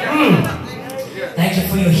 God. Thank you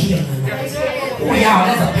for your healing. Oh, y'all,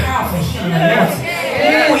 that's a powerful healing anointing.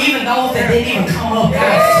 Oh, even those that didn't even come up,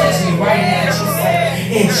 God's touching you right now.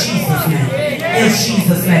 In Jesus' name. In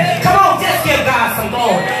Jesus' name. Come on, just give God some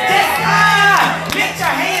glory. Just lift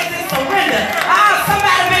your hands and surrender.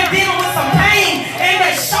 Somebody been dealing with some pain in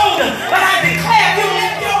their shoulder, but I declare you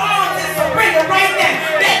lift your arms and surrender right now.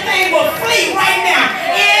 That thing will flee right now.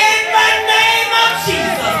 In the name of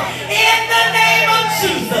Jesus. In the name of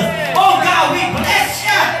Jesus. Oh God, we bless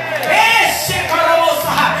you.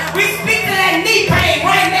 We speak to that knee pain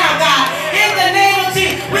right now, God. In the name of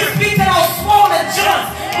Jesus. We speak to those swollen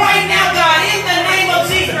joints right now, God. In the name of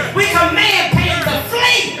Jesus. We command pain to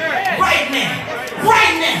flee right now.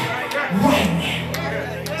 Right now. Right now.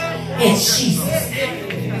 In Jesus'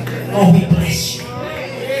 name. Oh, we bless you.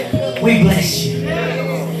 We bless you.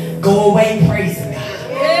 Go away praising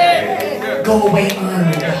God. Go away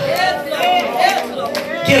honoring God.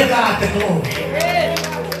 Give God the glory.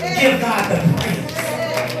 Give God the praise.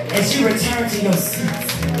 As you return to your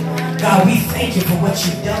seats, God, we thank you for what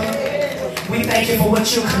you've done. We thank you for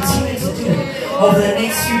what you'll continue to do over the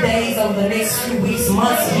next few days, over the next few weeks,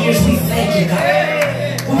 months, years. We thank you, God.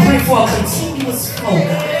 We pray for a continuous flow,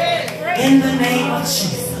 God. In the name of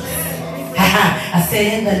Jesus. I said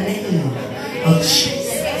in the name of Jesus.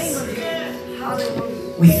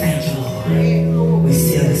 We thank you, Lord. We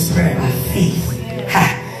seal this prayer by faith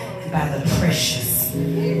and by the precious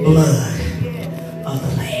blood of the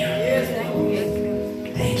Lamb.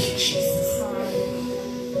 Thank you, Jesus.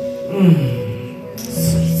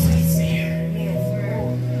 Sweet, sweet Spirit.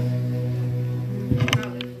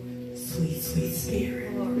 Sweet, sweet Spirit.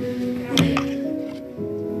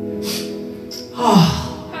 Oh.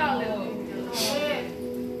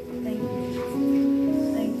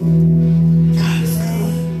 God is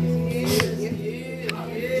good.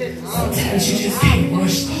 Sometimes you just can't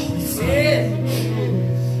rush the Holy Spirit.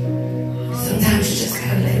 Sometimes you just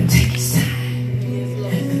gotta let him take his time.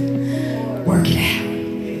 Work it out.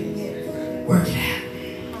 Work it out.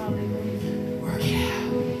 Work it out.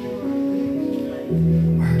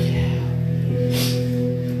 Work it out.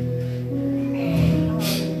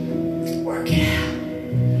 Work it out.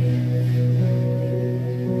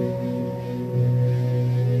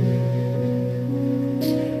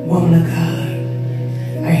 Woman of God,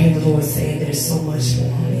 I hear the Lord saying there's so much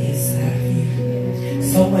more on the inside of you.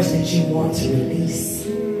 So much that you want to release.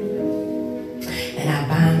 And I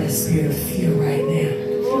bind the spirit of fear right now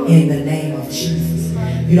in the name of Jesus.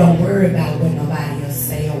 You don't worry about what nobody else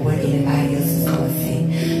say or what anybody else is going to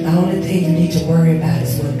think. The only thing you need to worry about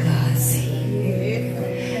is what God said.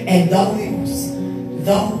 And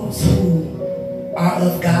those who are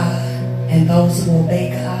of God and those who obey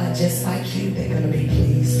God just like you, they're going to be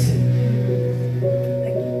pleased too.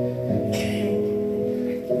 Okay.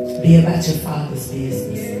 Be about your Father's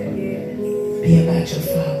business. Be about your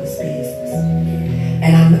Father's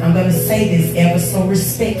And I'm going to say this ever so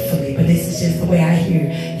respectfully, but this is just the way I hear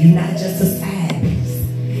it. You're not just a side piece.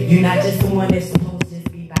 You're not just the one that's supposed to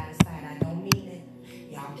just be by the side. I don't mean it.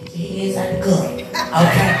 Y'all get your heads out the gutter,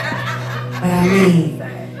 okay? But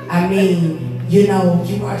I mean, you know,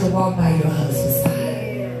 you are to walk by your husband's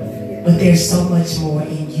side. But there's so much more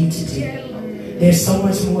in you to do. There's so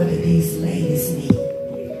much more that these ladies need.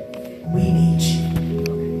 We need you.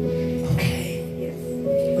 Okay?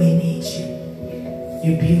 We need you.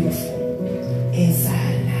 You're beautiful.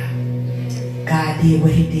 Inside and out. God did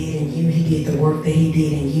what he did in you. He did the work that he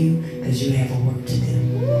did in you because you have a work to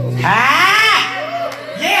do. Ah!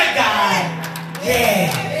 Yeah, God. Yeah.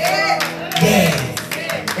 Yeah.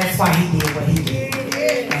 That's why he did what he did.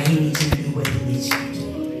 And he needs you to do what he needs you to do.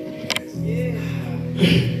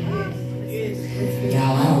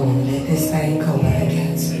 Y'all, I don't want to let this thing go, but I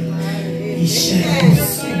got to. He should have been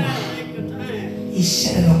sooner. He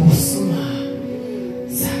should have been sooner.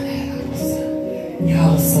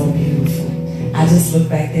 Y'all are so beautiful. I just look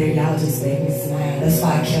back there, y'all just make me smile. That's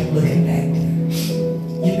why I kept looking back there.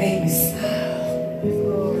 You make me smile.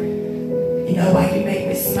 You know why you make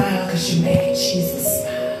me smile? Because you make Jesus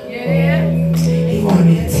smile. He wanted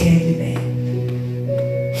me to tell you that.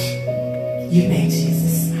 You make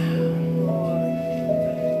Jesus smile.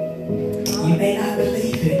 You may not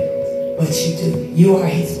believe it, but you do. You are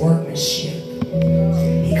his workmanship.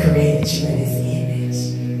 He created you in his image.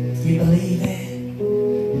 You believe that?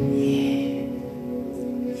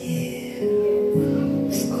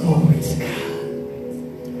 Glory to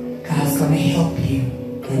God. God's going to help you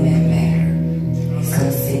in that matter. He's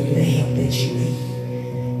going to send you the help that you need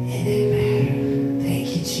in that matter. Thank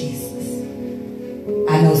you, Jesus.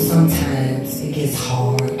 I know sometimes it gets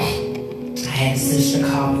hard. I had a sister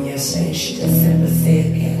call me yesterday. She just simply said,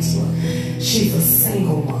 Angela, she's a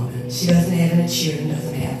single woman. She doesn't have any children,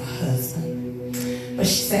 doesn't have a husband. But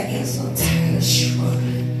she said, Angela, I'm tired of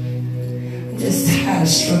struggling. Just tired of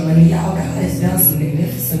struggling. Y'all, God has done some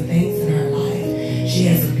magnificent things in her life. She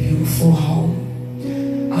has a beautiful home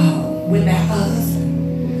without a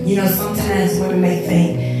husband. You know, sometimes women may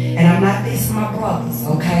think, and I'm not dissing my brothers,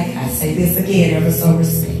 okay? I say this again ever so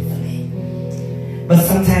respectfully. But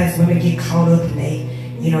sometimes women get caught up and they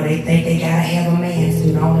think they gotta have a man to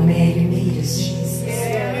do. The only man you need is Jesus.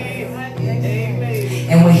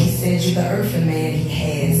 And when he sends you the earthly man he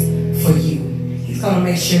has for you, he's going to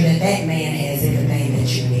make sure that that man has everything that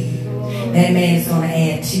you need. That man is going to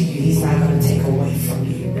add to you. He's not going to take away from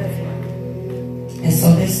you. And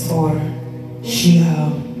so this daughter, she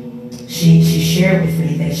shared with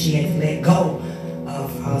me that she had to let go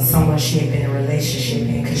of someone she had been in a relationship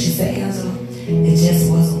in, because she said, Angela, it just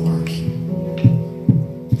wasn't working.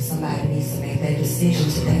 Somebody needs to make that decision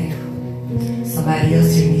today. Somebody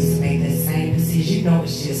else here needs to make that same decision. You know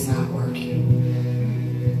it's just not working.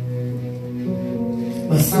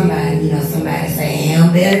 But somebody say, hey,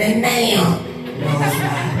 I'm better than now. No, it's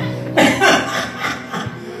not.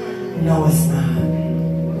 No, it's not.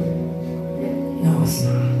 No, it's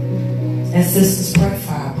not. And sisters, pray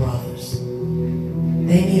for our brothers.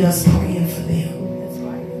 They need us praying for them.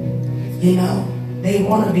 You know, they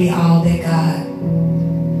want to be all that God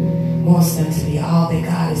wants them to be, all that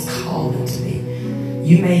God has called them to be.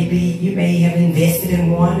 You may have invested in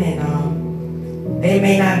one and they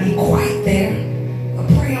may not be quite there.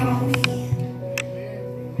 Pray them on in.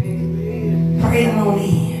 Pray them on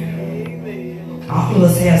in. All of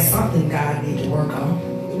us have something God needs to work on.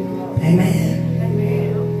 Amen.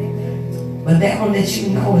 But that one that you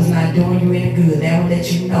know is not doing you any good, that one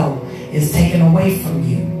that you know is taken away from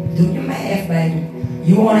you. Do your math, baby.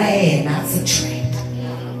 You want to add, not subtract.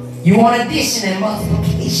 You want addition and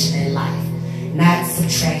multiplication in life, not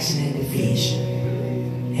subtraction and division.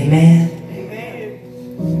 Amen.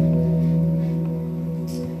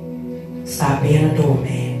 Stop being a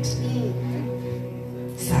doormat.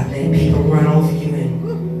 Stop letting people run over you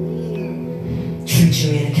and treat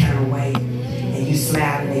you in a kind of way, and you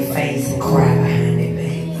smile in their face and cry behind their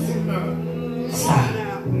backs. Stop.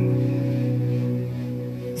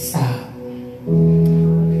 Stop.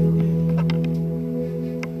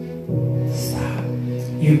 Stop.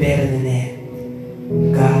 You're better than that.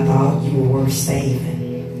 God thought you were worth saving.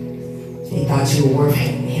 He thought you were worth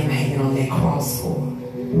him hanging on that cross for.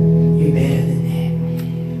 You're better than that.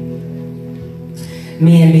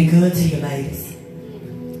 Men, be good to your ladies.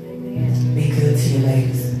 Be good to your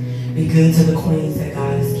ladies. Be good to the queens that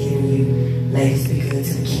God has given you. Ladies, be good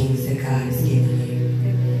to the kings that God has given you.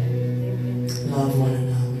 Love one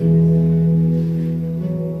another.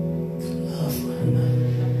 Love one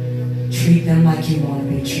another. Treat them like you want to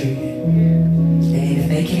be treated. And if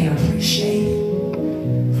they can't appreciate it,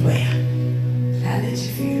 well, I let you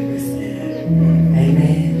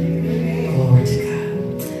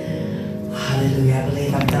Hallelujah. I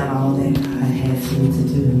believe I've done all that God had for me to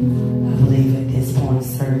do. I believe at this point of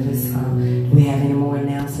service. Do we have any more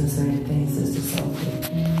announcements or anything, Sister Sophie?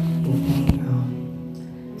 Anything?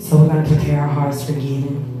 So we're going to prepare our hearts for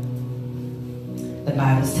giving. The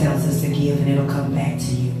Bible tells us to give and it'll come back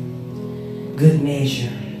to you. Good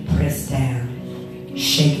measure, pressed down,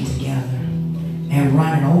 shaken together, and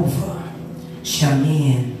running over shall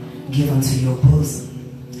men give unto your bosom.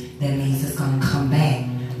 That means it's going to come back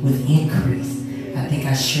with increase. I think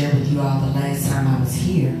I shared with you all the last time I was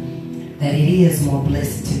here that it is more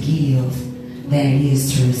blessed to give than it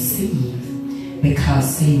is to receive.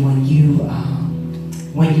 Because see, when you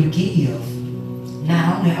give,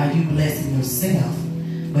 not only are you blessing yourself,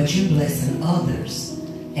 but you blessing others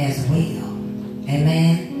as well.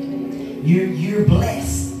 Amen. You're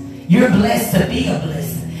blessed. You're blessed to be a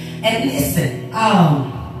blessing. And listen,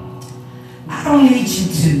 I don't need you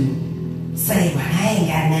to say, well, I ain't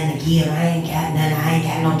got nothing to give. I ain't got nothing. I ain't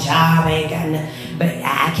got no job. I ain't got nothing. But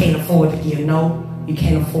I can't afford to give. No, you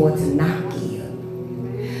can't afford to not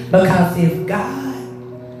give. Because if God,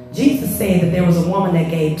 Jesus said that there was a woman that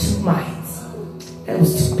gave 2 mites. That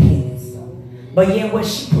was 2 pennies. But yet what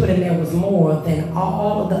she put in there was more than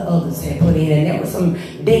all of the others had put in. And there were some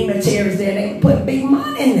dignitaries there. They put big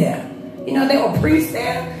money in there. You know, there were priests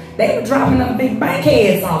there. They were dropping them big bank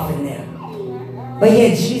heads off in there. But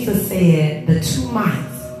yet Jesus said the 2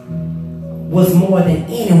 mites was more than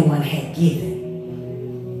anyone had given.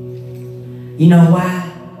 You know why?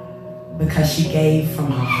 Because she gave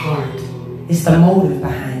from her heart. It's the motive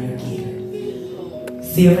behind your giving.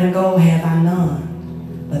 Silver and gold have I none.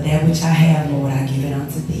 But that which I have, Lord, I give it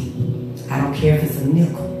unto thee. I don't care if it's a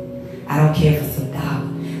nickel. I don't care if it's a dollar.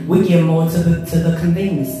 We give more to the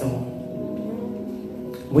convenience store.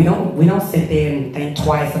 We don't sit there and think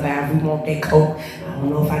twice about if we want that Coke. I don't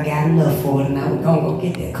know if I got enough for it, and now we're gonna go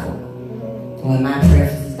get that Coke. Well, my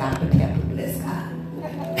preference is Dr. Pepper, bless God.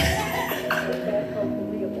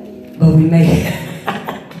 But we make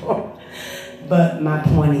but my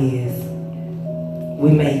point is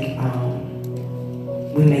we make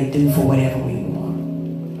do for whatever we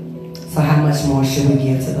want. So how much more should we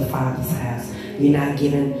give to the Father's house? You're not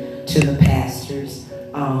giving to the pastors.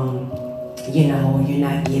 You know, you're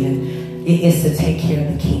not giving. It's to take care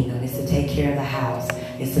of the kingdom. It's to take care of the house.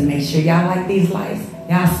 It's to make sure y'all like these lights.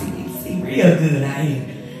 Y'all see real good out here.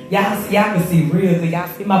 Y'all can see real good. Y'all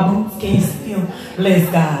see my boots? Can you see them?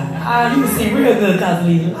 Bless God. You can see real good because of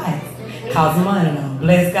these lights. Cost money though.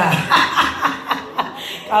 Bless God.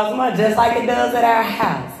 Cost money just like it does at our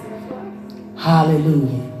house.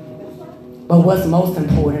 Hallelujah. But what's most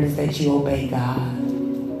important is that you obey God.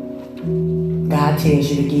 God tells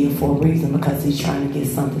you to give for a reason because he's trying to get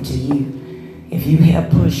something to you. If you help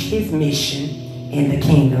push his mission in the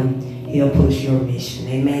kingdom, he'll push your mission.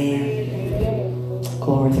 Amen.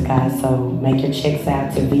 Glory to God. So make your checks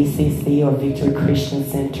out to VCC or Victory Christian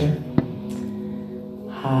Center.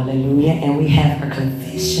 Hallelujah. And we have our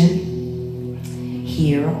confession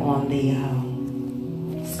here on the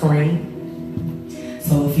screen.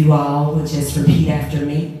 So if you all would just repeat after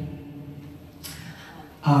me.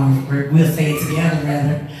 We'll say it together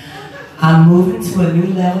rather. I'm moving to a new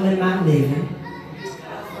level in my living,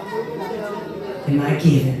 in my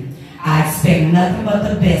giving. I expect nothing but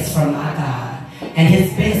the best from my God. And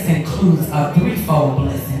his best includes a threefold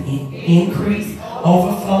blessing: increase,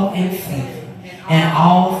 overflow, and favor. And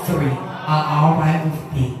all three are all right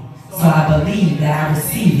with me. So I believe that I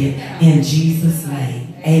receive it in Jesus'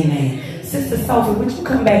 name. Amen. Sister Sophie, would you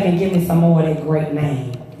come back and give me some more of that great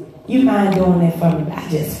name? You mind doing that for me? I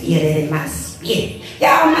just feel that in my spirit.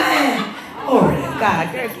 Y'all mind? Glory to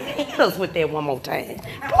God. Girl, hit us with that one more time.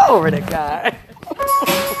 Glory to God.